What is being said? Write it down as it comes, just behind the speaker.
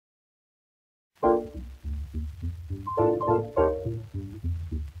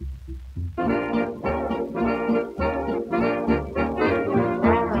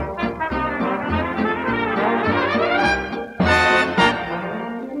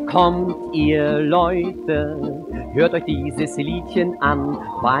Kommt ihr Leute, hört euch dieses Liedchen an,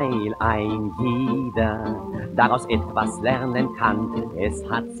 weil ein jeder daraus etwas lernen kann. Es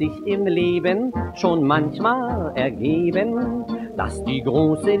hat sich im Leben schon manchmal ergeben, dass die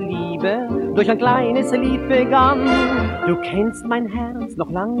große Liebe durch ein kleines Lied begann. Du kennst mein Herz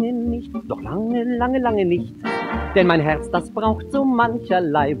noch lange nicht, noch lange, lange, lange nicht. Denn mein Herz, das braucht so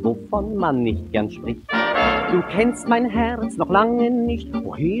mancherlei, wovon man nicht gern spricht. Du kennst mein Herz noch lange nicht,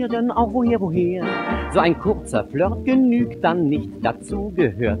 woher denn auch, woher? So ein kurzer Flirt genügt dann nicht, dazu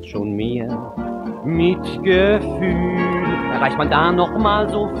gehört schon mehr. Mit Gefühl erreicht man da noch mal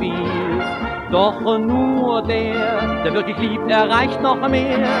so viel, doch nur der wirklich liebt, erreicht noch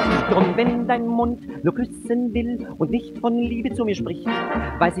mehr. Drum, wenn dein Mund nur küssen will und nicht von Liebe zu mir spricht,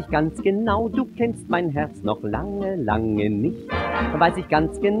 weiß ich ganz genau, du kennst mein Herz noch lange, lange nicht. Weiß ich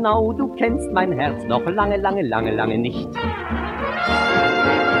ganz genau, du kennst mein Herz noch lange, lange, lange, lange nicht.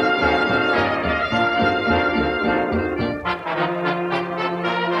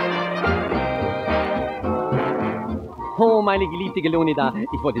 Oh, meine geliebte Gelonida,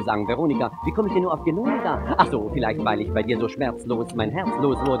 ich wollte sagen Veronika, wie komme ich denn nur auf Gelonida? Ach so, vielleicht weil ich bei dir so schmerzlos mein Herz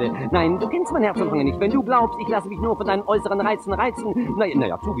los wurde. Nein, du kennst mein Herz noch lange nicht. Wenn du glaubst, ich lasse mich nur von deinen äußeren Reizen reizen,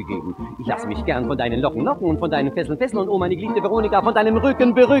 naja, zugegeben, ich lasse mich gern von deinen Locken locken und von deinen Fesseln fesseln und oh, meine geliebte Veronika, von deinem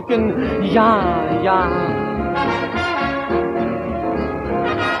Rücken berücken. Ja, ja.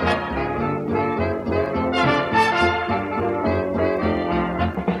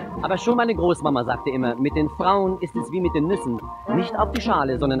 Aber schon meine Großmama sagte immer, mit den Frauen ist es wie mit den Nüssen. Nicht auf die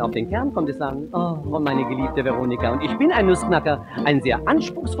Schale, sondern auf den Kern kommt es an. Oh, meine geliebte Veronika. Und ich bin ein Nussknacker, ein sehr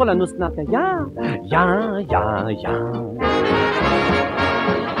anspruchsvoller Nussknacker. Ja, ja, ja, ja.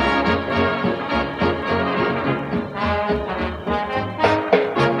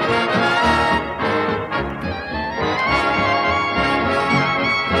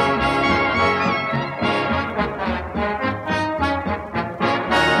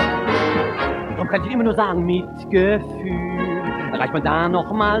 Kann ich immer nur sagen, mit Gefühl erreicht man da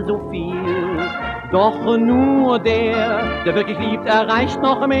noch mal so viel. Doch nur der wirklich liebt, erreicht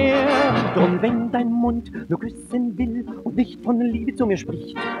noch mehr. Drum, wenn dein Mund nur küssen will und nicht von Liebe zu mir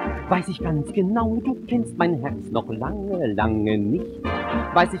spricht, weiß ich ganz genau, du kennst mein Herz noch lange, lange nicht.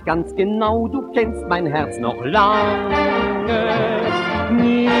 Weiß ich ganz genau, du kennst mein Herz noch lange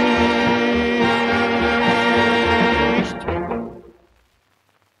nicht.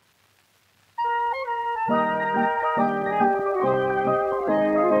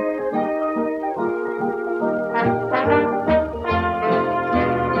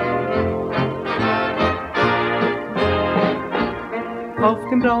 Auf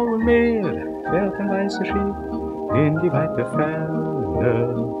dem blauen Meer fährt ein weißes Schiff in die weite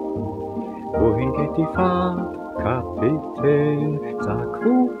Ferne. Wohin geht die Fahrt, Kapitän? Sag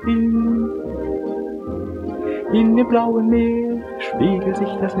wohin? In dem blauen Meer spiegelt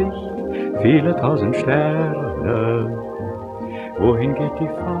sich das Licht vieler tausend Sterne. Wohin geht die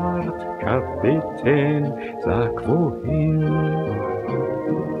Fahrt, Kapitän? Sag wohin?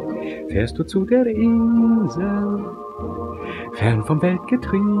 Fährst du zu der Insel, fern vom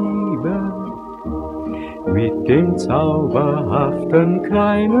Weltgetriebe, mit dem zauberhaften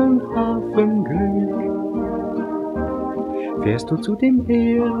kleinen Hafenglück? Fährst du zu dem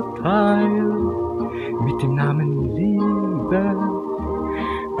Erdteil mit dem Namen Liebe,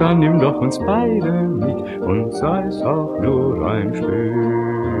 dann nimm doch uns beide mit und sei es auch nur ein Stück.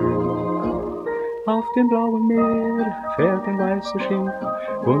 Auf dem blauen Meer fährt ein weißes Schiff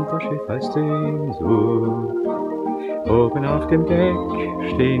und das Schiff heißt Sehnsucht. Oben auf dem Deck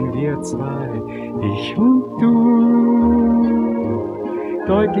stehen wir zwei, ich und du.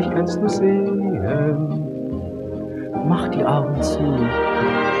 Deutlich kannst du sehen, mach die Augen zu.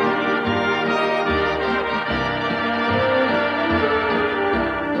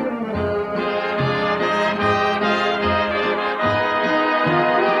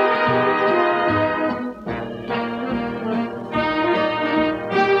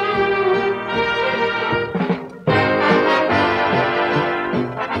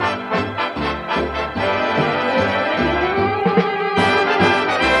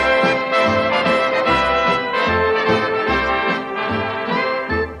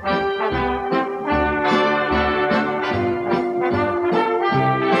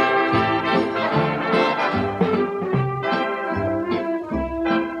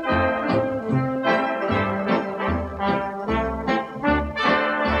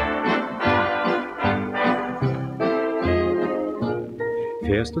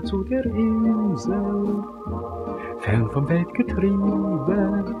 Fährst du zu der Insel, fern vom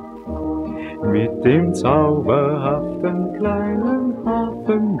Weltgetriebe, mit dem zauberhaften kleinen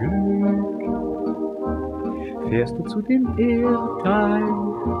Hafenglück. Fährst du zu dem Erdteil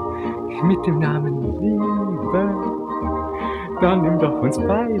mit dem Namen Liebe, dann nimm doch uns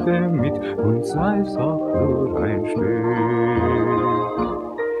beide mit und sei's auch nur ein Stück.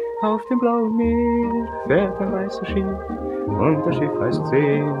 Auf dem blauen Meer fährt ein weißes Schiff und das Schiff heißt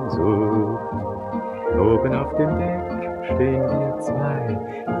Sehnsucht. Oben auf dem Deck stehen wir zwei,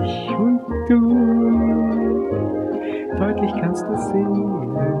 ich und du. Deutlich kannst du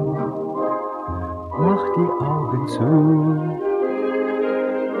sehen, mach die Augen zu.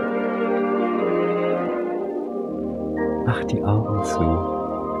 Mach die Augen zu.